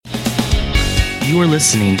You are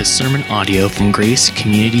listening to sermon audio from Grace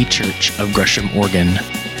Community Church of Gresham, Oregon.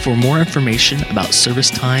 For more information about service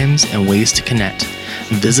times and ways to connect,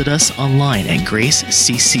 visit us online at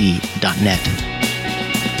gracecc.net.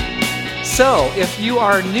 So, if you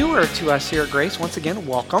are newer to us here at Grace, once again,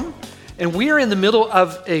 welcome. And we are in the middle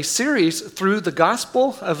of a series through the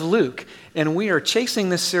Gospel of Luke. And we are chasing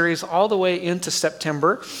this series all the way into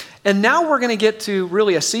September. And now we're going to get to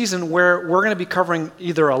really a season where we're going to be covering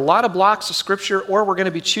either a lot of blocks of Scripture or we're going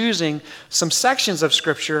to be choosing some sections of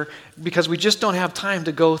Scripture because we just don't have time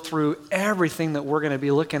to go through everything that we're going to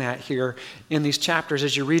be looking at here in these chapters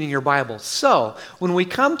as you're reading your Bible. So, when we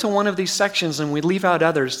come to one of these sections and we leave out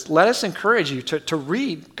others, let us encourage you to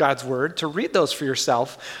read God's Word, to read those for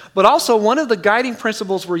yourself. But also, one of the guiding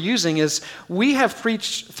principles we're using is we have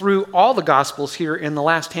preached through all the Gospels here in the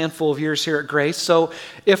last handful of years here at Grace. So,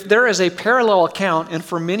 if there is a parallel account, and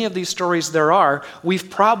for many of these stories there are, we've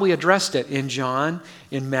probably addressed it in John,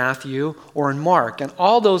 in Matthew, or in Mark. And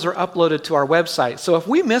all those are uploaded to our website. So if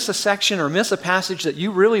we miss a section or miss a passage that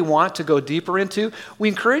you really want to go deeper into, we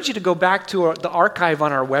encourage you to go back to the archive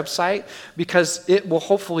on our website because it will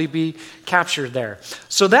hopefully be captured there.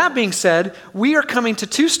 So that being said, we are coming to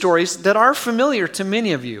two stories that are familiar to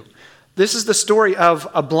many of you. This is the story of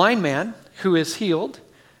a blind man who is healed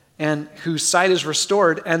and whose sight is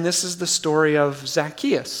restored, and this is the story of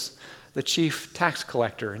Zacchaeus, the chief tax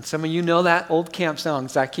collector. And some of you know that old camp song,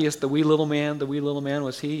 Zacchaeus, the wee little man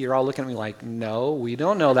was he? You're all looking at me like, no, we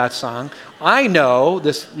don't know that song. I know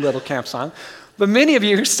this little camp song. But many of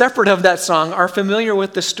you, separate of that song, are familiar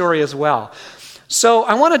with this story as well. So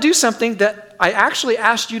I want to do something that I actually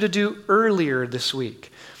asked you to do earlier this week.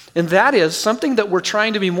 And that is something that we're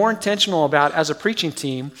trying to be more intentional about as a preaching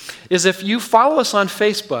team, is if you follow us on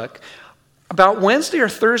Facebook, about Wednesday or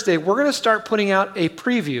Thursday, we're going to start putting out a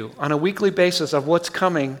preview on a weekly basis of what's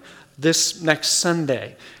coming this next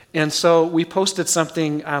Sunday. And so we posted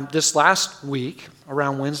something this last week,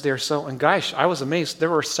 around Wednesday or so, and gosh, I was amazed. There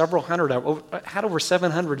were several hundred, had over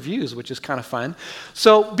 700 views, which is kind of fun.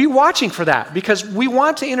 So be watching for that, because we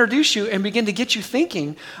want to introduce you and begin to get you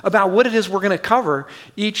thinking about what it is we're going to cover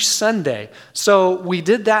each Sunday. So we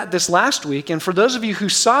did that this last week, and for those of you who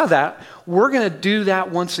saw that, we're going to do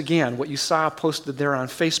that once again, what you saw posted there on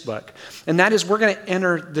Facebook. And that is, we're going to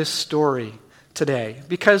enter this story today.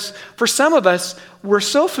 Because for some of us, we're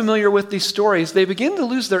so familiar with these stories, they begin to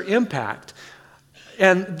lose their impact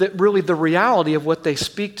and really the reality of what they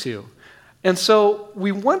speak to. And so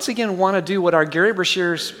we once again want to do what our Gary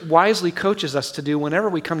Brashears wisely coaches us to do whenever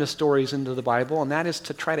we come to stories into the Bible, and that is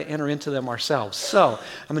to try to enter into them ourselves. So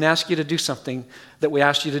I'm going to ask you to do something that we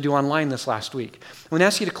asked you to do online this last week. I'm going to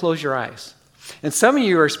ask you to close your eyes. And some of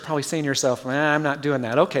you are probably saying to yourself, I'm not doing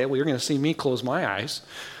that. Okay, well, you're going to see me close my eyes.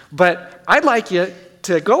 But I'd like you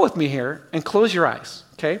to go with me here and close your eyes,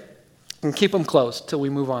 okay? And keep them closed till we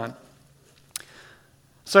move on.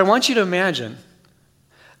 So I want you to imagine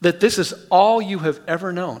that this is all you have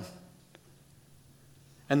ever known,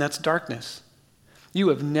 and that's darkness. You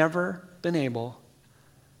have never been able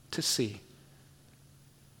to see.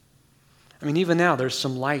 I mean, even now there's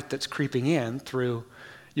some light that's creeping in through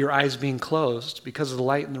your eyes being closed because of the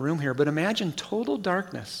light in the room here, but imagine total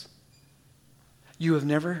darkness. You have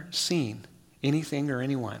never seen anything or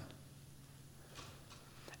anyone.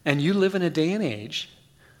 And you live in a day and age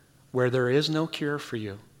where there is no cure for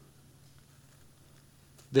you.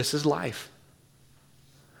 This is life.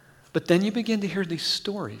 But then you begin to hear these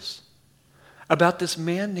stories about this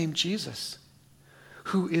man named Jesus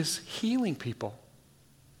who is healing people.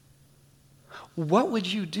 What would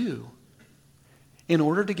you do in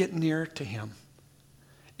order to get near to him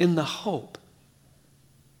in the hope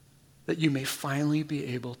that you may finally be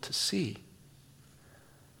able to see?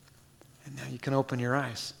 And now you can open your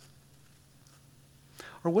eyes.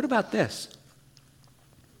 Or what about this?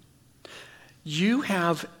 You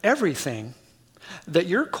have everything that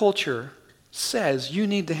your culture says you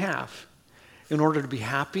need to have in order to be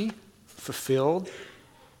happy, fulfilled,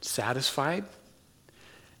 satisfied.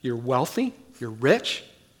 You're wealthy, you're rich,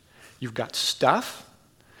 you've got stuff,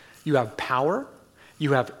 you have power,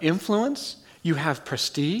 you have influence, you have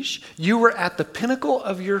prestige, you were at the pinnacle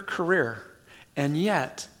of your career, and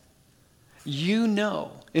yet you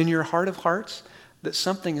know in your heart of hearts that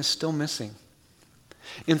something is still missing.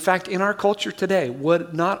 In fact, in our culture today,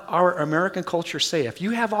 would not our American culture say, if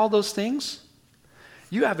you have all those things,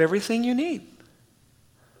 you have everything you need?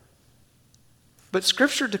 But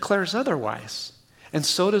Scripture declares otherwise, and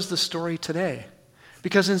so does the story today.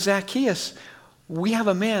 Because in Zacchaeus, we have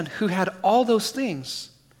a man who had all those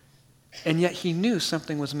things, and yet he knew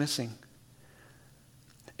something was missing.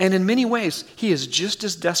 And in many ways, he is just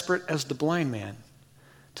as desperate as the blind man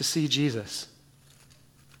to see Jesus.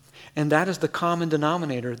 And that is the common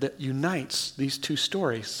denominator that unites these two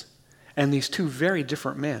stories and these two very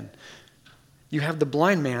different men. You have the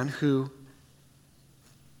blind man who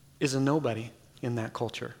is a nobody in that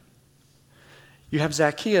culture. You have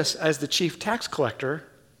Zacchaeus as the chief tax collector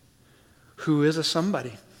who is a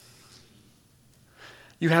somebody.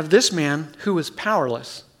 You have this man who is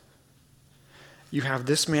powerless. You have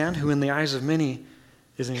this man who in the eyes of many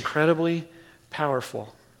is incredibly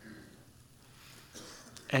powerful.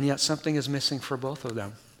 And yet something is missing for both of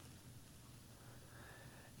them.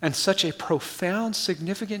 And such a profound,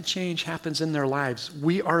 significant change happens in their lives.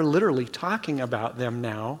 We are literally talking about them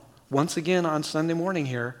now, once again on Sunday morning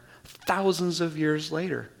here, thousands of years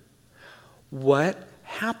later. What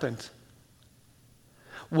happened?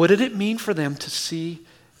 What did it mean for them to see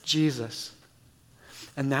Jesus?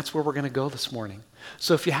 And that's where we're going to go this morning.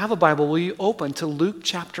 So if you have a Bible, will you open to Luke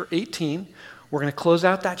chapter 18? We're going to close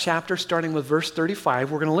out that chapter starting with verse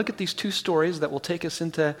 35. We're going to look at these two stories that will take us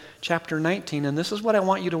into chapter 19. And this is what I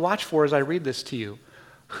want you to watch for as I read this to you.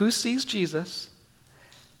 Who sees Jesus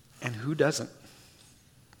and who doesn't?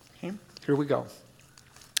 Okay, here we go.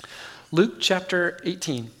 Luke chapter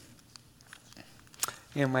 18.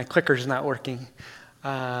 And my clicker's not working.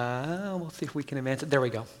 We'll see if we can advance it. There we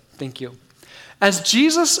go. Thank you. As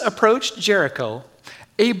Jesus approached Jericho,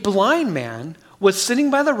 a blind man was sitting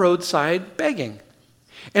by the roadside begging.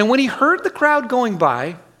 And when he heard the crowd going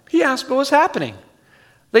by, he asked what was happening.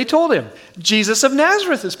 They told him, Jesus of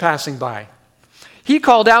Nazareth is passing by. He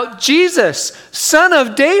called out, Jesus, Son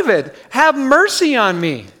of David, have mercy on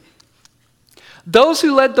me. Those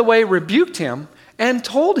who led the way rebuked him and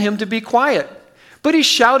told him to be quiet. But he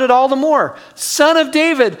shouted all the more, Son of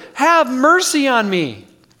David, have mercy on me.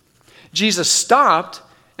 Jesus stopped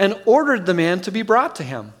and ordered the man to be brought to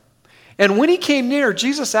him. And when he came near,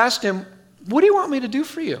 Jesus asked him, what do you want me to do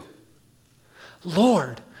for you?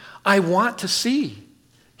 Lord, I want to see,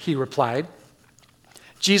 he replied.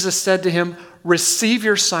 Jesus said to him, receive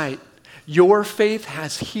your sight. Your faith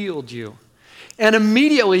has healed you. And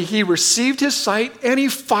immediately he received his sight and he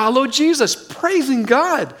followed Jesus, praising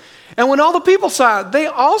God. And when all the people saw it, they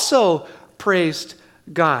also praised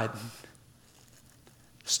God.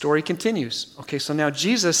 The story continues. Okay, so now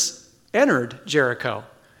Jesus entered Jericho.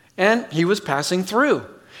 And he was passing through.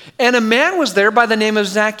 And a man was there by the name of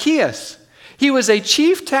Zacchaeus. He was a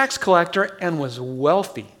chief tax collector and was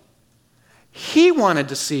wealthy. He wanted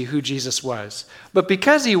to see who Jesus was. But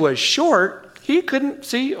because he was short, he couldn't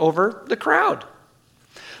see over the crowd.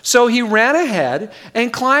 So he ran ahead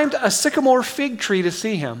and climbed a sycamore fig tree to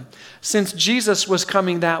see him, since Jesus was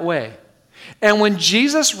coming that way. And when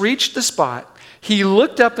Jesus reached the spot, he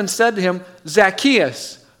looked up and said to him,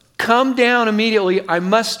 Zacchaeus, come down immediately. I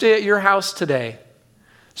must stay at your house today.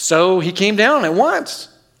 So he came down at once,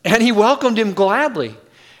 and he welcomed him gladly.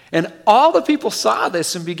 And all the people saw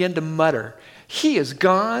this and began to mutter, he is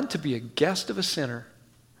gone to be a guest of a sinner.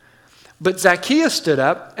 But Zacchaeus stood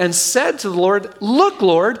up and said to the Lord, look,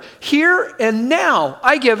 Lord, here and now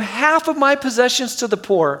I give half of my possessions to the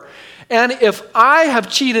poor. And if I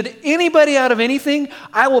have cheated anybody out of anything,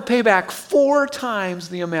 I will pay back 4 times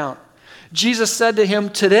the amount. Jesus said to him,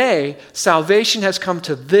 today salvation has come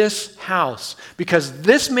to this house, because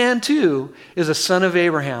this man too is a son of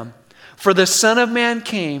Abraham. For the Son of Man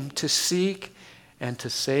came to seek and to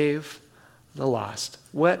save the lost.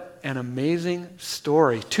 What an amazing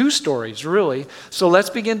story. 2 stories, really. So let's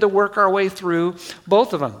begin to work our way through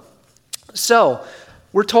both of them. So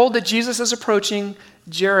we're told that Jesus is approaching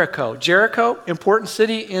Jericho. Jericho, important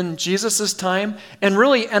city in Jesus' time, and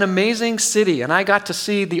really an amazing city. And I got to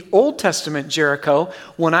see the Old Testament Jericho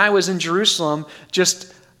when I was in Jerusalem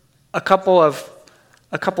just a couple of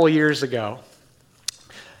years ago.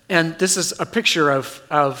 And this is a picture of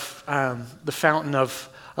the fountain of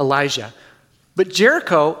Elijah. But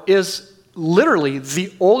Jericho is literally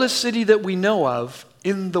the oldest city that we know of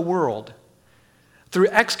in the world. Through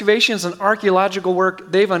excavations and archaeological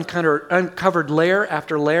work, they've uncovered layer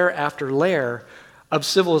after layer after layer of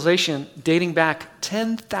civilization dating back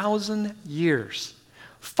 10,000 years,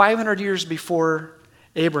 500 years before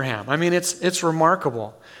Abraham. I mean, it's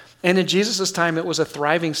remarkable. And in Jesus' time, it was a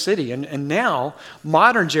thriving city. And now,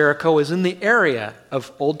 modern Jericho is in the area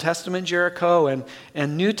of Old Testament Jericho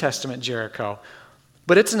and New Testament Jericho.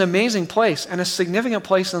 But it's an amazing place and a significant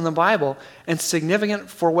place in the Bible, and significant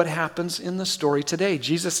for what happens in the story today.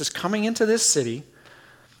 Jesus is coming into this city,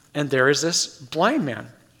 and there is this blind man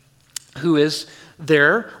who is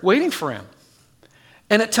there waiting for him.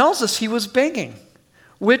 And it tells us he was begging,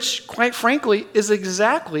 which, quite frankly, is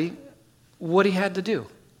exactly what he had to do.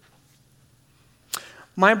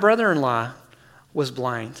 My brother-in-law was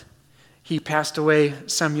blind. He passed away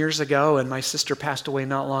some years ago, and my sister passed away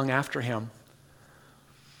not long after him.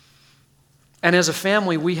 And as a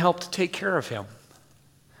family, we helped take care of him,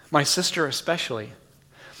 my sister especially.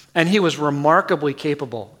 And he was remarkably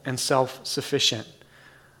capable and self-sufficient.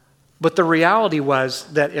 But the reality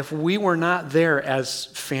was that if we were not there as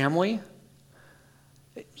family,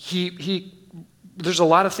 there's a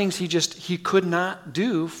lot of things he could not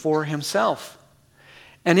do for himself.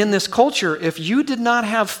 And in this culture, if you did not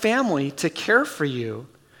have family to care for you,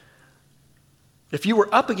 if you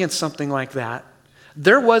were up against something like that,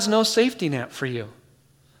 there was no safety net for you.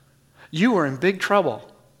 You were in big trouble,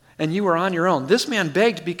 and you were on your own. This man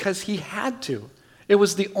begged because he had to. It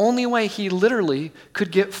was the only way he literally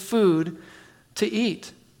could get food to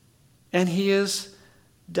eat. And he is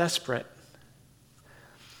desperate.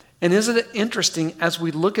 And isn't it interesting, as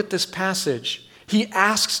we look at this passage, he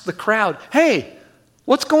asks the crowd, hey,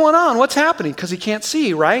 what's going on? What's happening? Because he can't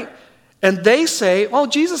see, right? And they say, oh,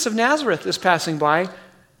 Jesus of Nazareth is passing by.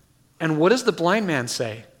 And what does the blind man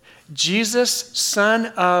say? Jesus, son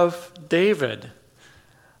of David.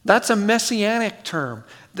 That's a messianic term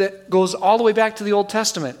that goes all the way back to the Old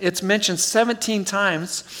Testament. It's mentioned 17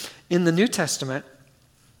 times in the New Testament.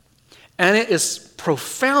 And it is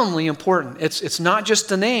profoundly important. It's not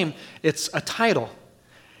just a name, it's a title.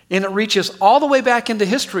 And it reaches all the way back into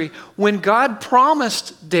history when God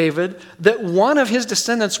promised David that one of his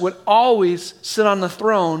descendants would always sit on the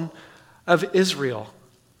throne of Israel.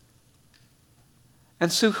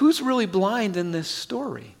 And so who's really blind in this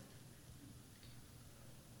story?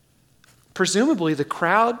 Presumably the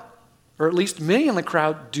crowd, or at least many in the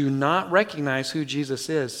crowd, do not recognize who Jesus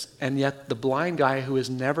is. And yet the blind guy who has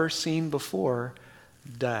never seen before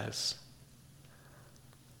does.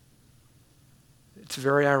 It's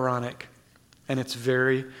very ironic, and it's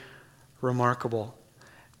very remarkable.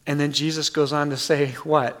 And then Jesus goes on to say,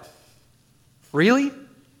 what? Really?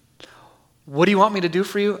 What do you want me to do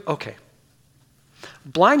for you? Okay.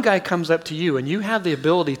 Blind guy comes up to you, and you have the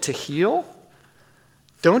ability to heal.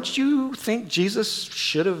 Don't you think Jesus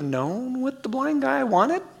should have known what the blind guy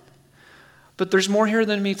wanted? But there's more here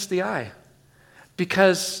than meets the eye,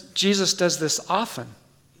 because Jesus does this often.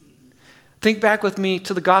 Think back with me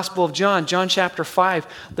to the Gospel of John, John chapter 5.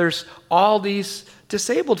 There's all these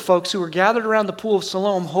disabled folks who are gathered around the pool of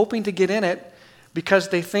Siloam hoping to get in it because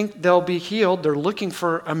they think they'll be healed. They're looking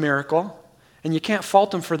for a miracle, and you can't fault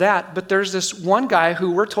them for that. But there's this one guy who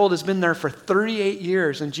we're told has been there for 38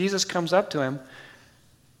 years, and Jesus comes up to him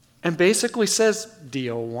and basically says, do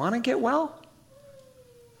you want to get well?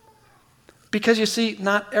 Because you see,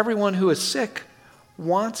 not everyone who is sick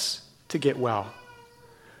wants to get well.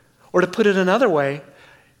 Or to put it another way,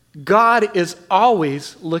 God is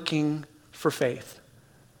always looking for faith.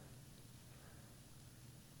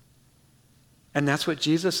 And that's what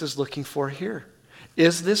Jesus is looking for here.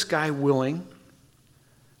 Is this guy willing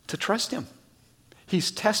to trust him? He's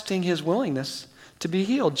testing his willingness to be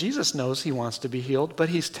healed. Jesus knows he wants to be healed, but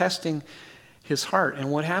he's testing his heart.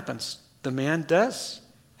 And what happens? The man does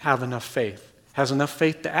have enough faith, has enough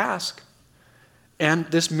faith to ask. And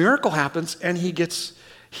this miracle happens, and he gets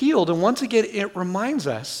healed. And once again, it reminds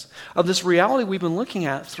us of this reality we've been looking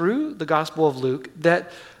at through the Gospel of Luke, that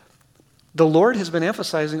the Lord has been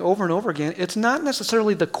emphasizing over and over again. It's not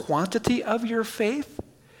necessarily the quantity of your faith.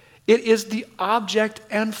 It is the object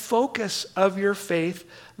and focus of your faith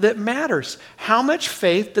that matters. How much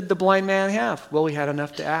faith did the blind man have? Well, he had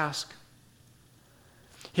enough to ask.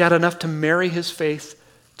 He had enough to marry his faith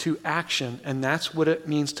to action, and that's what it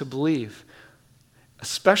means to believe.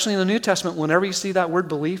 Especially in the New Testament, whenever you see that word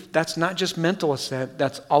belief, that's not just mental assent,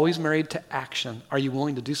 that's always married to action. Are you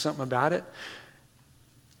willing to do something about it?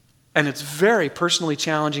 And it's very personally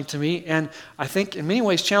challenging to me, and I think in many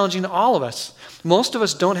ways challenging to all of us. Most of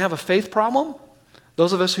us don't have a faith problem.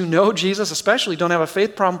 Those of us who know Jesus especially don't have a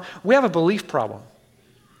faith problem. We have a belief problem.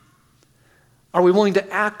 Are we willing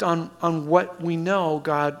to act on what we know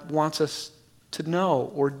God wants us to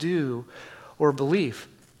know or do or believe?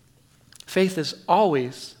 Faith is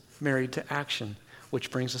always married to action, which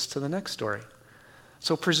brings us to the next story.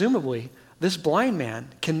 So presumably, this blind man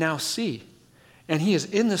can now see, and he is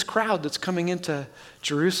in this crowd that's coming into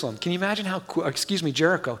Jerusalem. Can you imagine how cool,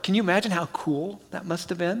 Jericho. Can you imagine how cool that must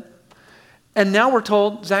have been? And now we're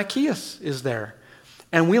told Zacchaeus is there.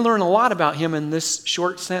 And we learn a lot about him in this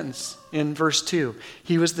short sentence in verse 2.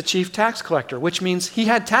 He was the chief tax collector, which means he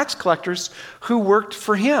had tax collectors who worked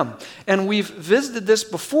for him. And we've visited this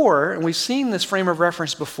before, and we've seen this frame of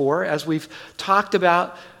reference before as we've talked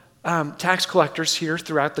about tax collectors here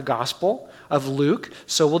throughout the Gospel of Luke.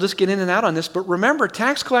 So we'll just get in and out on this. But remember,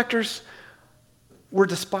 tax collectors were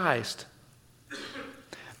despised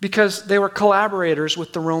because they were collaborators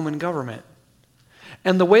with the Roman government.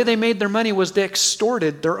 And the way they made their money was they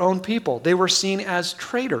extorted their own people. They were seen as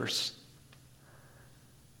traitors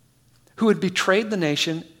who had betrayed the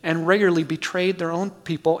nation and regularly betrayed their own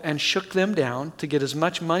people and shook them down to get as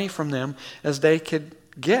much money from them as they could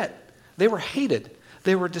get. They were hated.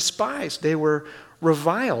 They were despised. They were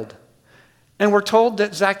reviled. And we're told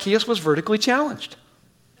that Zacchaeus was vertically challenged.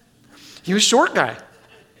 He was a short guy.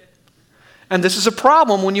 And this is a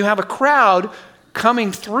problem when you have a crowd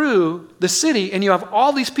coming through the city and you have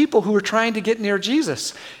all these people who are trying to get near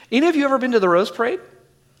Jesus. Any of you ever been to the Rose Parade?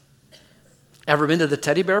 Ever been to the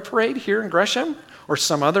Teddy Bear Parade here in Gresham? Or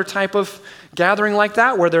some other type of gathering like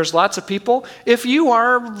that where there's lots of people? If you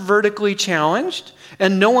are vertically challenged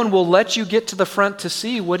and no one will let you get to the front to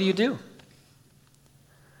see, what do?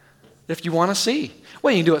 If you want to see.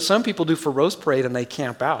 Well, you can do what some people do for Rose Parade and they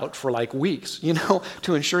camp out for like weeks,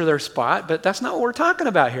 to ensure their spot, but that's not what we're talking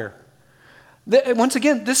about here. Once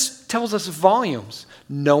again, this tells us volumes.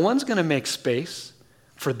 No one's going to make space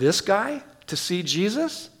for this guy to see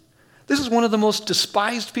Jesus. This is one of the most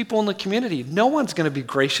despised people in the community. No one's going to be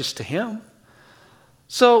gracious to him.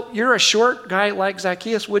 So you're a short guy like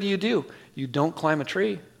Zacchaeus. What do? You don't climb a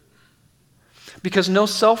tree. Because no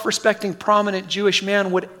self-respecting, prominent Jewish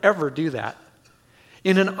man would ever do that.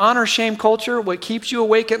 In an honor-shame culture, what keeps you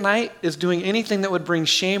awake at night is doing anything that would bring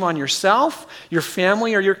shame on yourself, your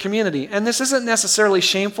family, or your community. And this isn't necessarily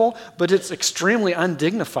shameful, but it's extremely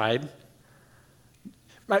undignified.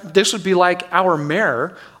 This would be like our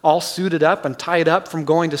mayor, all suited up and tied up from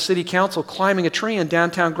going to city council, climbing a tree in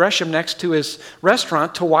downtown Gresham next to his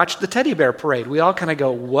restaurant to watch the Teddy Bear Parade. We all kind of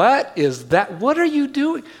go, what is that? What are you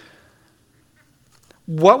doing?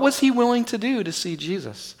 What was he willing to do to see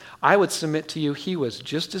Jesus? I would submit to you he was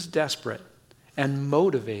just as desperate and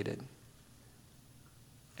motivated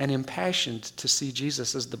and impassioned to see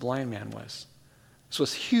Jesus as the blind man was. This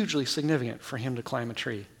was hugely significant for him to climb a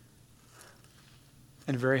tree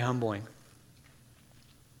and very humbling.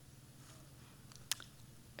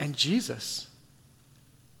 And Jesus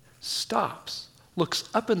stops, looks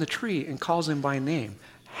up in the tree and calls him by name.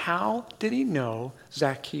 How did he know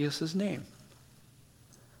Zacchaeus' name?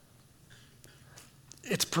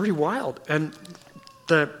 It's pretty wild. And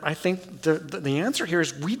I think the answer here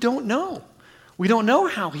is we don't know. We don't know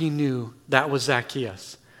how he knew that was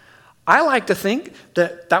Zacchaeus. I like to think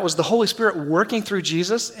that was the Holy Spirit working through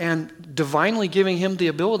Jesus and divinely giving him the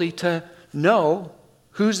ability to know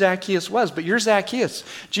who Zacchaeus was. But you're Zacchaeus.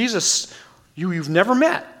 Jesus, you've never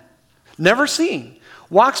met, never seen,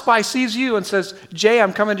 walks by, sees you, and says, Jay,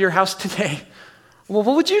 I'm coming to your house today. Well,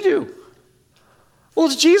 what would you do? Well,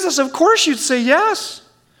 it's Jesus. Of course you'd say yes.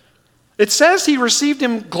 It says he received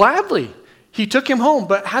him gladly. He took him home.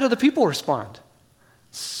 But how do the people respond?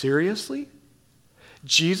 Seriously?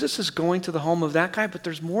 Jesus is going to the home of that guy, but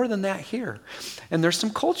there's more than that here. And there's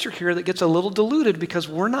some culture here that gets a little diluted because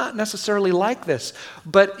we're not necessarily like this.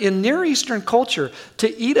 But in Near Eastern culture,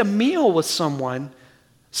 to eat a meal with someone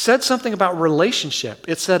said something about relationship.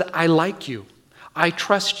 It said, I like you. I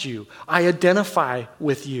trust you. I identify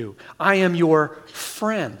with you. I am your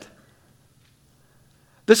friend.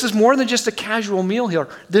 This is more than just a casual meal here.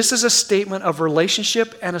 This is a statement of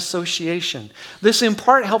relationship and association. This in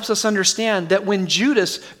part helps us understand that when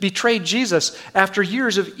Judas betrayed Jesus after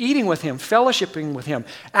years of eating with him, fellowshipping with him,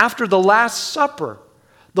 after the Last Supper,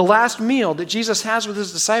 the last meal that Jesus has with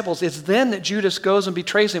his disciples, it's then that Judas goes and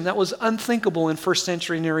betrays him. That was unthinkable in first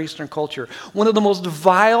century Near Eastern culture. One of the most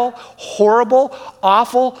vile, horrible,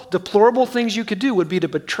 awful, deplorable things you could do would be to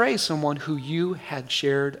betray someone who you had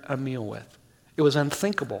shared a meal with. It was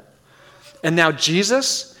unthinkable. And now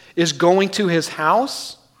Jesus is going to his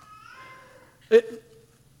house.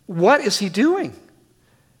 What is he doing?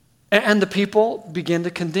 And the people begin to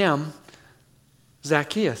condemn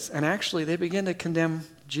Zacchaeus. And actually, they begin to condemn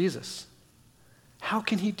Jesus. How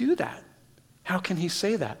can he do that? How can he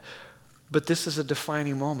say that? But this is a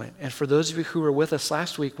defining moment. And for those of you who were with us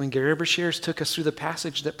last week, when Gary Brashears took us through the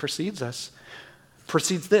passage that precedes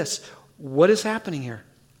this, what is happening here?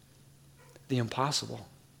 The impossible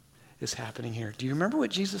is happening here. Do you remember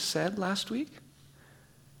what Jesus said last week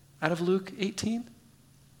out of Luke 18?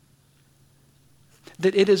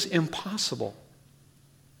 That it is impossible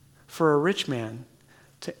for a rich man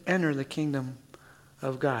to enter the kingdom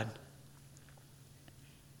of God.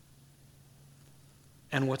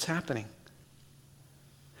 And what's happening?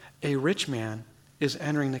 A rich man is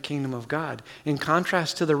entering the kingdom of God. In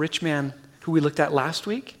contrast to the rich man who we looked at last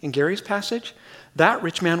week in Gary's passage, that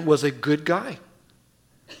rich man was a good guy.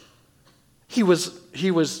 He was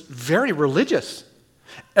very religious.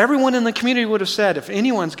 Everyone in the community would have said, if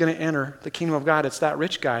anyone's going to enter the kingdom of God, it's that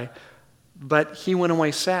rich guy. But he went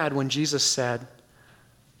away sad when Jesus said,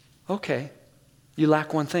 okay, you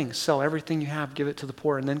lack one thing. Sell everything you have, give it to the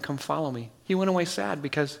poor, and then come follow me. He went away sad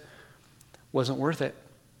because it wasn't worth it.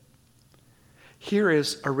 Here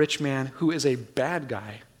is a rich man who is a bad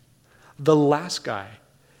guy, the last guy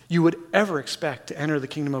you would ever expect to enter the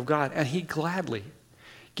kingdom of God, and he gladly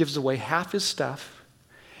gives away half his stuff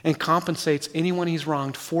and compensates anyone he's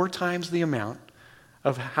wronged 4 times the amount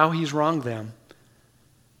of how he's wronged them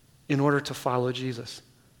in order to follow Jesus.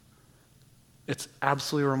 It's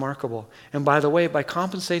absolutely remarkable. And by the way, by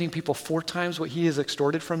compensating people 4 times what he has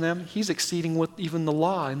extorted from them, he's exceeding what even the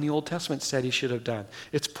law in the Old Testament said he should have done.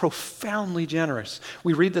 It's profoundly generous.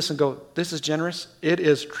 We read this and go, this is generous? It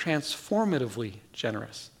is transformatively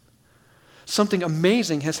generous. Something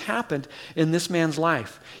amazing has happened in this man's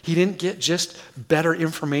life. He didn't get just better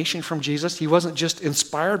information from Jesus. He wasn't just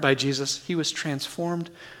inspired by Jesus. He was transformed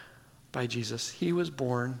by Jesus. He was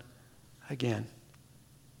born again.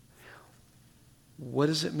 What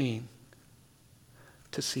does it mean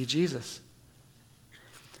to see Jesus?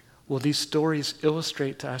 Well, these stories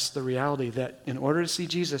illustrate to us the reality that in order to see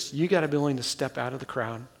Jesus, you got to be willing to step out of the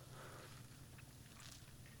crowd.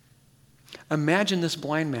 Imagine this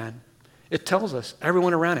blind man. It tells us,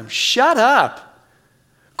 everyone around him, shut up.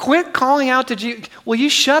 Quit calling out to Jesus. Will you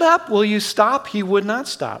shut up? Will you stop? He would not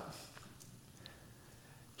stop.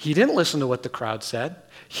 He didn't listen to what the crowd said.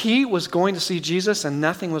 He was going to see Jesus, and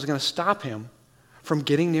nothing was going to stop him from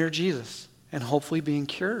getting near Jesus and hopefully being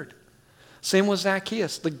cured. Same with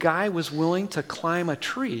Zacchaeus. The guy was willing to climb a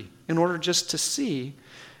tree in order just to see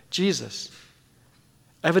Jesus.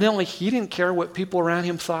 Evidently, he didn't care what people around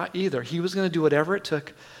him thought either. He was going to do whatever it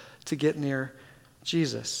took to get near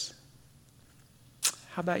Jesus.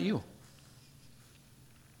 How about you?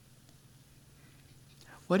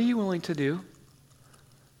 What are you willing to do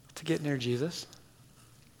to get near Jesus?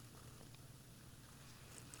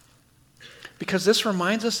 Because this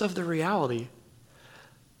reminds us of the reality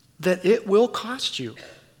that it will cost you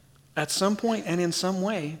at some point and in some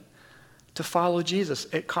way to follow Jesus.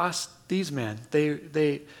 It cost these men.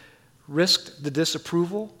 They risked the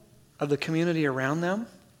disapproval of the community around them.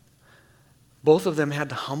 Both of them had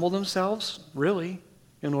to humble themselves, really,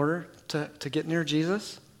 in order to get near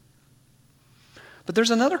Jesus. But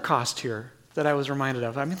there's another cost here that I was reminded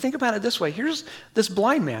of. I mean, think about it this way. Here's this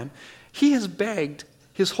blind man. He has begged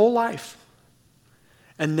his whole life.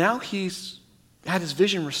 And now he's had his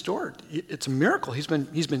vision restored. It's a miracle. He's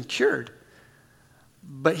been cured.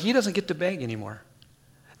 But he doesn't get to beg anymore.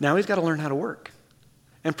 Now he's got to learn how to work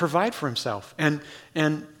and provide for himself and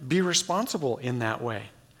be responsible in that way.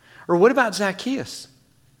 Or what about Zacchaeus?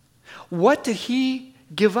 What did he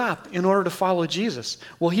give up in order to follow Jesus?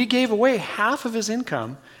 Well, he gave away half of his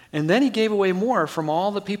income, and then he gave away more from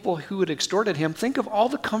all the people who had extorted him. Think of all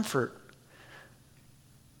the comfort,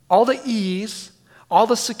 all the ease, all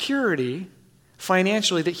the security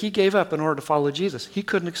financially that he gave up in order to follow Jesus. He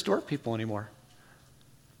couldn't extort people anymore.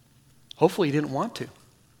 Hopefully he didn't want to,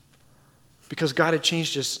 because God had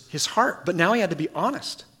changed his heart. But now he had to be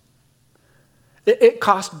honest. It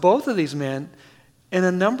cost both of these men in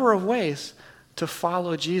a number of ways to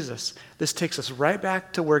follow Jesus. This takes us right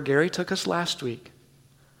back to where Gary took us last week.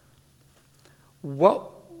 What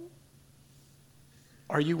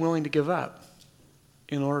are you willing to give up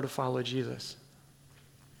in order to follow Jesus?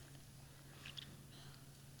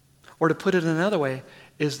 Or to put it another way,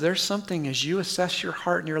 is there something as you assess your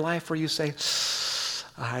heart and your life where you say,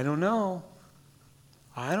 I don't know.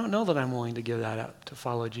 I don't know that I'm willing to give that up to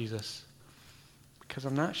follow Jesus, because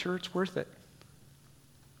I'm not sure it's worth it.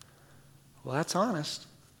 Well, that's honest.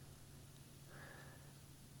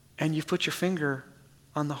 And you've put your finger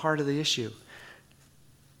on the heart of the issue.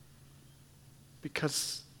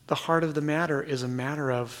 Because the heart of the matter is a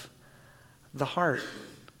matter of the heart.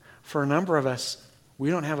 For a number of us, we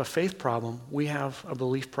don't have a faith problem. We have a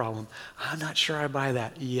belief problem. I'm not sure I buy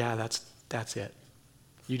that. Yeah, that's it.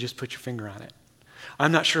 You just put your finger on it.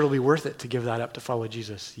 I'm not sure it'll be worth it to give that up to follow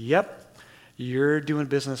Jesus. Yep. You're doing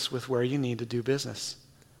business with where you need to do business.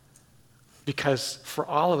 Because for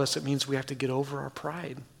all of us, it means we have to get over our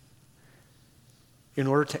pride in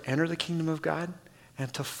order to enter the kingdom of God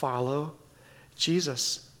and to follow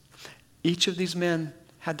Jesus. Each of these men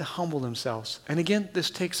had to humble themselves. And again,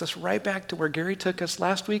 this takes us right back to where Gary took us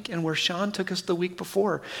last week and where Sean took us the week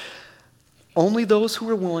before. Only those who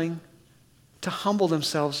are willing to humble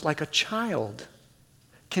themselves like a child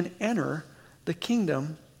can enter the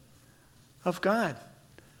kingdom of God.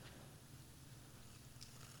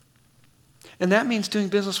 And that means doing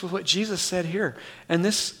business with what Jesus said here. And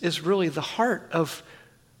this is really the heart of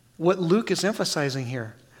what Luke is emphasizing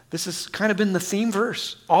here. This has kind of been the theme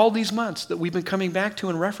verse all these months that we've been coming back to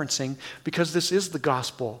and referencing, because this is the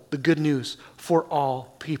gospel, the good news for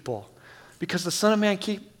all people. Because the Son of Man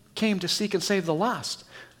came to seek and save the lost.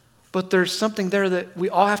 But there's something there that we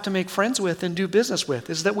all have to make friends with and do business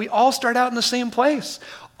with, is that we all start out in the same place.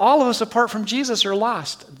 All of us, apart from Jesus, are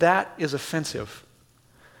lost. That is offensive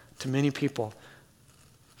to many people.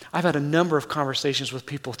 I've had a number of conversations with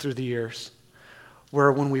people through the years where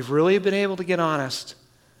when we've really been able to get honest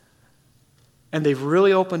and they've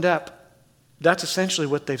really opened up, that's essentially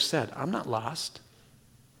what they've said. I'm not lost.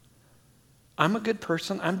 I'm a good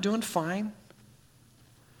person. I'm doing fine.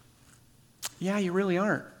 Yeah, you really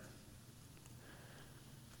aren't.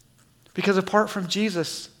 Because apart from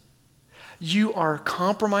Jesus, you are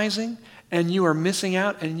compromising and you are missing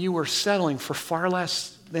out and you are settling for far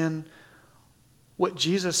less than what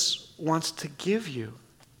Jesus wants to give you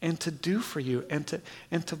and to do for you and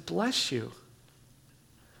to bless you.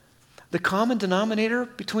 The common denominator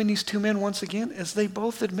between these two men, once again, is they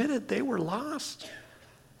both admitted they were lost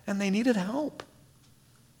and they needed help.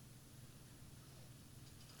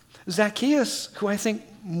 Zacchaeus, who I think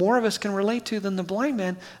more of us can relate to than the blind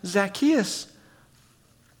man, Zacchaeus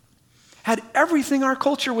had everything our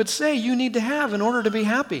culture would say you need to have in order to be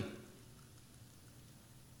happy.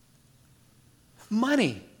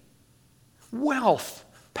 Money, wealth,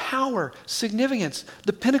 power, significance,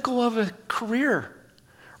 the pinnacle of a career,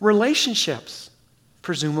 relationships,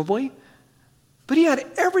 presumably. But he had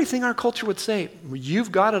everything our culture would say,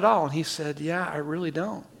 you've got it all. And he said, yeah, I really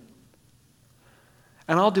don't.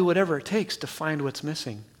 And I'll do whatever it takes to find what's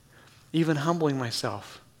missing, even humbling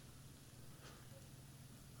myself.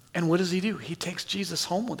 And what does he do? He takes Jesus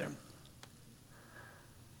home with him.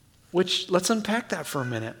 Which, let's unpack that for a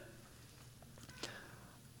minute.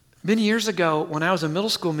 Many years ago, when I was a middle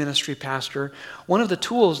school ministry pastor, one of the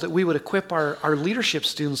tools that we would equip our leadership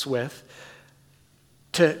students with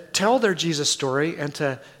to tell their Jesus story and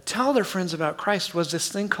to tell their friends about Christ was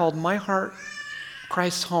this thing called My Heart,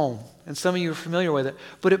 Christ's Home. And some of you are familiar with it.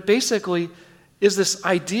 But it basically is this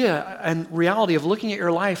idea and reality of looking at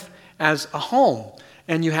your life as a home.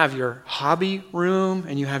 And you have your hobby room,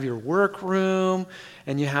 and you have your work room,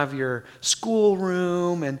 and you have your school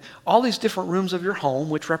room, and all these different rooms of your home,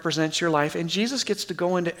 which represents your life. And Jesus gets to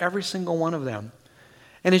go into every single one of them.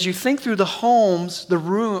 And as you think through the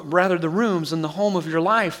rooms in the home of your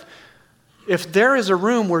life, if there is a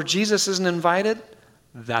room where Jesus isn't invited,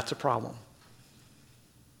 that's a problem.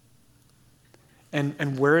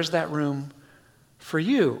 And where is that room for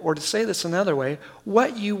you? Or to say this another way,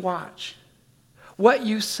 what you watch, what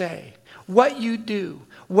you say, what you do,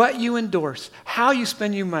 what you endorse, how you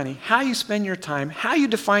spend your money, how you spend your time, how you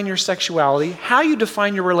define your sexuality, how you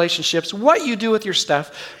define your relationships, what you do with your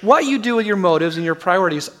stuff, what you do with your motives and your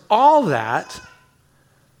priorities, all that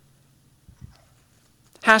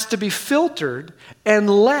has to be filtered and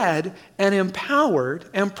led and empowered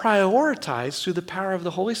and prioritized through the power of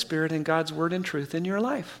the Holy Spirit and God's word and truth in your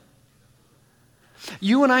life.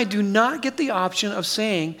 You and I do not get the option of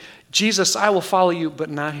saying, Jesus, I will follow you,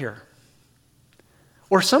 but not here.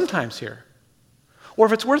 Or sometimes here. Or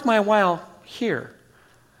if it's worth my while, here.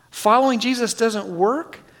 Following Jesus doesn't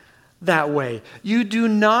work that way. You do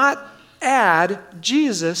not add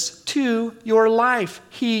Jesus to your life.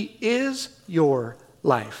 He is your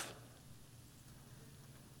life.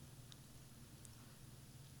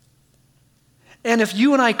 And if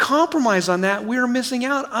you and I compromise on that, we're missing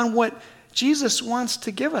out on what Jesus wants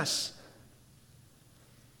to give us.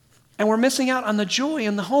 And we're missing out on the joy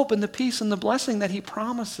and the hope and the peace and the blessing that he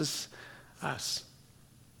promises us.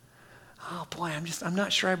 Oh boy, I'm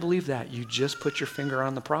not sure I believe that. You just put your finger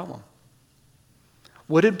on the problem.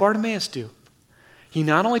 What did Bartimaeus do? He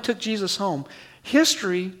not only took Jesus home,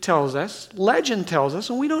 history tells us, legend tells us,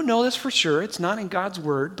 and we don't know this for sure, it's not in God's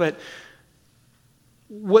word, but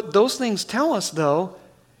what those things tell us, though,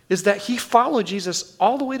 is that he followed Jesus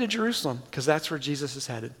all the way to Jerusalem, because that's where Jesus is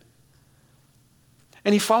headed.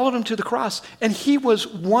 And he followed him to the cross, and he was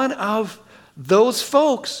one of those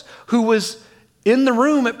folks who was in the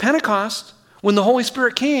room at Pentecost when the Holy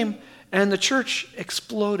Spirit came, and the church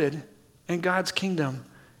exploded, and God's kingdom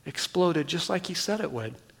exploded just like he said it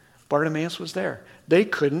would. Bartimaeus was there. They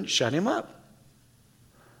couldn't shut him up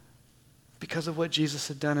because of what Jesus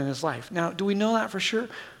had done in his life. Now, do we know that for sure?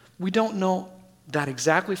 We don't know that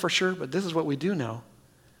exactly for sure, but this is what we do know.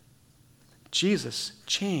 Jesus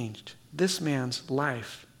changed this man's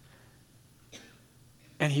life,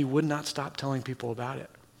 and he would not stop telling people about it.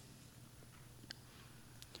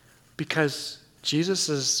 Because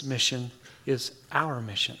Jesus' mission is our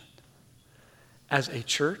mission as a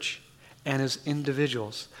church and as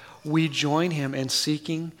individuals. we join him in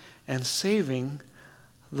seeking and saving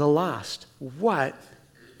the lost. What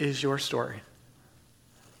is your story?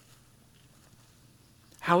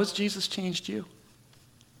 How has Jesus changed you?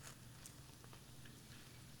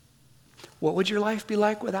 What would your life be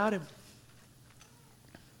like without him?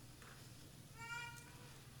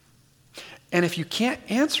 And if you can't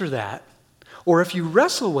answer that, or if you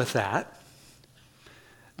wrestle with that,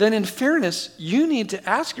 then in fairness, you need to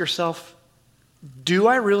ask yourself, do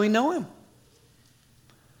I really know him?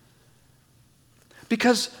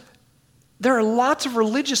 Because there are lots of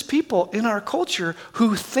religious people in our culture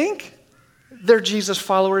who think they're Jesus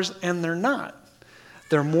followers and they're not.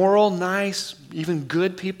 They're moral, nice, even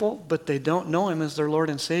good people, but they don't know him as their Lord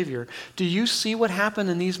and Savior. Do you see what happened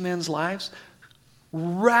in these men's lives?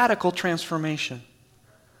 Radical transformation.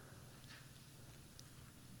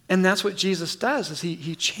 And that's what Jesus does, is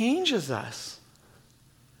he changes us.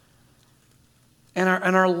 And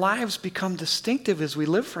our lives become distinctive as we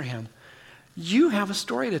live for him. You have a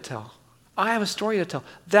story to tell. I have a story to tell.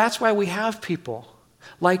 That's why we have people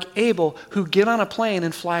like Abel who get on a plane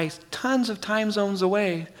and fly tons of time zones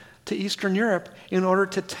away to Eastern Europe in order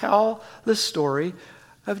to tell the story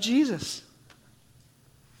of Jesus.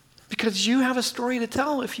 Because you have a story to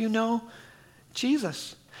tell if you know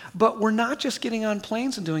Jesus. But we're not just getting on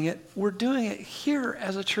planes and doing it. We're doing it here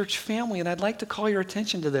as a church family. And I'd like to call your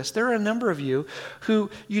attention to this. There are a number of you who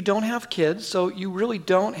you don't have kids, so you really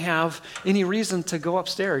don't have any reason to go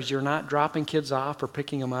upstairs. You're not dropping kids off or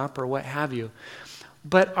picking them up or what have you.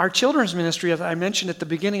 But our children's ministry, as I mentioned at the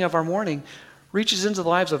beginning of our morning, reaches into the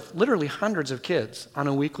lives of literally hundreds of kids on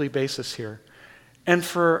a weekly basis here. And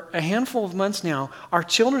for a handful of months now, our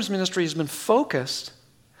children's ministry has been focused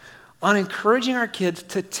on encouraging our kids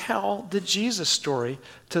to tell the Jesus story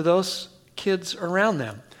to those kids around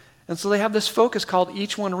them. And so they have this focus called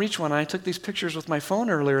Each One Reach One. I took these pictures with my phone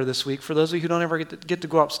earlier this week for those of you who don't ever get to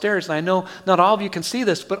go upstairs. And I know not all of you can see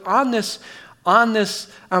this, but on this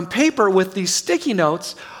paper with these sticky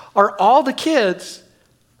notes are all the kids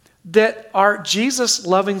that our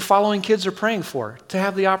Jesus-loving, following kids are praying for, to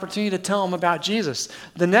have the opportunity to tell them about Jesus.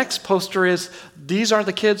 The next poster is, these are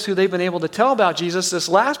the kids who they've been able to tell about Jesus. This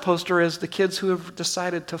last poster is the kids who have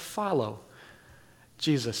decided to follow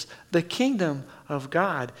Jesus. The kingdom of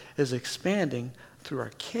God is expanding through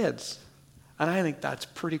our kids. And I think that's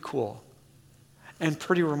pretty cool and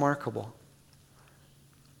pretty remarkable.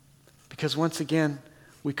 Because once again,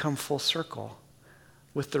 we come full circle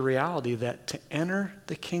with the reality that to enter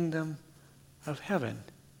the kingdom of heaven,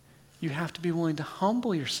 you have to be willing to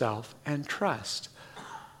humble yourself and trust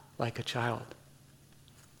like a child.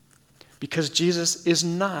 Because Jesus is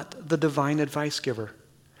not the divine advice giver.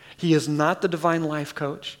 He is not the divine life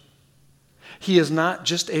coach. He is not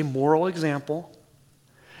just a moral example.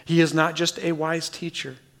 He is not just a wise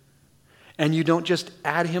teacher. And you don't just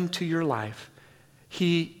add him to your life.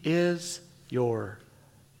 He is your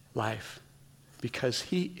life. Because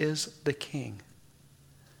he is the king.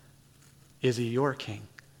 Is he your king?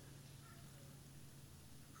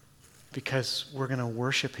 Because we're going to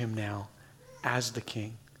worship him now as the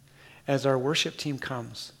king. As our worship team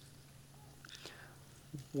comes,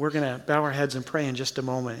 we're going to bow our heads and pray in just a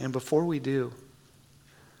moment. And before we do,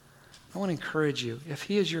 I want to encourage you, if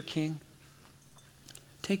he is your king,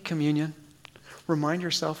 take communion. Remind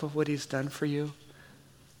yourself of what he's done for you.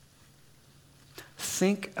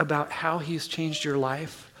 Think about how he's changed your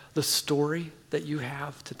life, the story that you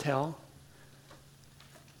have to tell.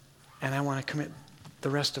 And I want to commit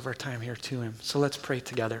the rest of our time here to him. So let's pray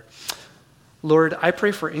together. Lord, I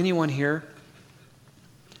pray for anyone here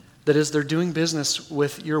that as they're doing business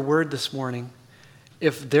with your word this morning,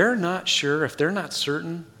 if they're not sure, if they're not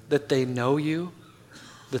certain that they know you,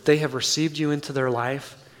 that they have received you into their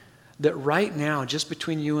life, that right now, just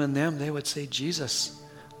between you and them, they would say, Jesus,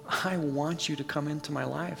 I want you to come into my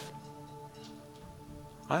life.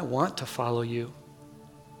 I want to follow you.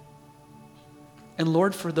 And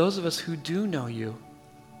Lord, for those of us who do know you,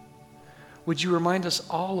 would you remind us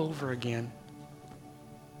all over again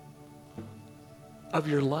of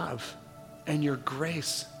your love and your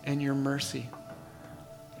grace and your mercy?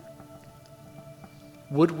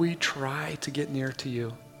 Would we try to get near to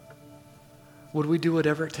you? Would we do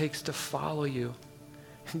whatever it takes to follow you?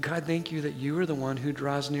 And God, thank you that you are the one who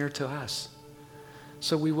draws near to us.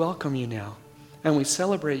 So we welcome you now, and we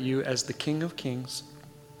celebrate you as the King of Kings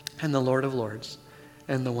and the Lord of Lords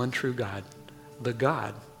and the one true God, the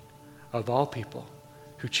God of all people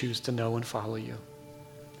who choose to know and follow you.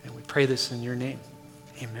 And we pray this in your name.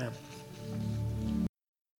 Amen.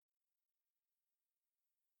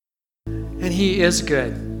 And he is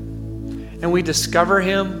good. And we discover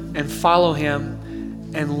him and follow him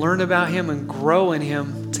and learn about him and grow in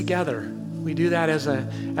him together. We do that as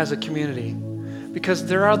a community. Because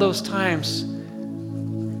there are those times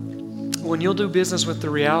when you'll do business with the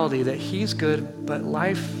reality that he's good, but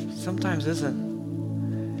life sometimes isn't.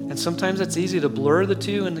 And sometimes it's easy to blur the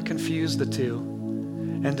two and to confuse the two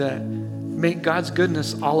and to make God's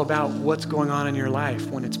goodness all about what's going on in your life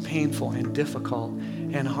when it's painful and difficult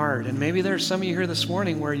and hard. And maybe there's some of you here this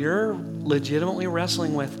morning where you're legitimately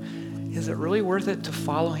wrestling with, is it really worth it to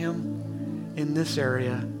follow him in this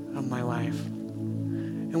area of my life?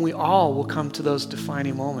 And we all will come to those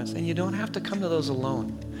defining moments, and you don't have to come to those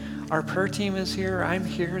alone. Our prayer team is here. I'm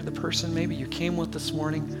here. The person maybe you came with this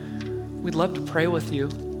morning, we'd love to pray with you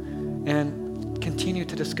and continue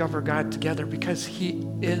to discover God together, because he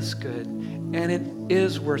is good and it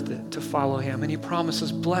is worth it to follow him. And he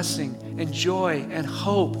promises blessing and joy and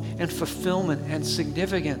hope and fulfillment and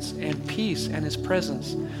significance and peace and his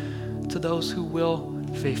presence to those who will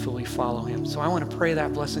faithfully follow him. So I want to pray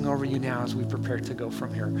that blessing over you now as we prepare to go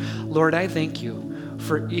from here. Lord, I thank you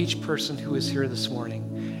for each person who is here this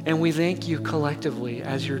morning. And we thank you collectively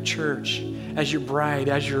as your church, as your bride,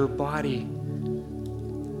 as your body,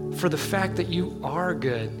 for the fact that you are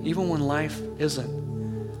good, even when life isn't.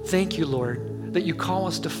 Thank you, Lord, that you call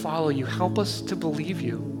us to follow you. Help us to believe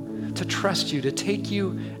you, to trust you, to take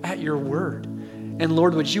you at your word. And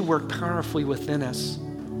Lord, would you work powerfully within us?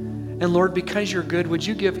 And Lord, because you're good, would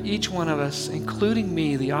you give each one of us, including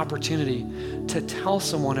me, the opportunity to tell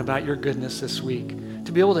someone about your goodness this week,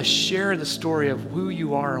 to be able to share the story of who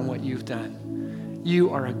you are and what you've done. You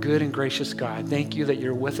are a good and gracious God. Thank you that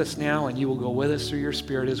you're with us now, and you will go with us through your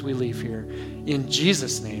Spirit as we leave here. In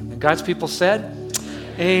Jesus' name. And God's people said,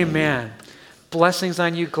 amen. Blessings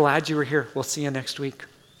on you. Glad you were here. We'll see you next week.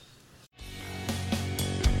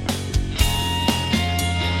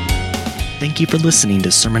 Thank you for listening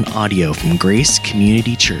to sermon audio from Grace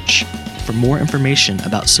Community Church. For more information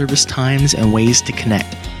about service times and ways to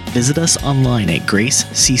connect, visit us online at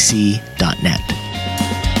gracecc.net.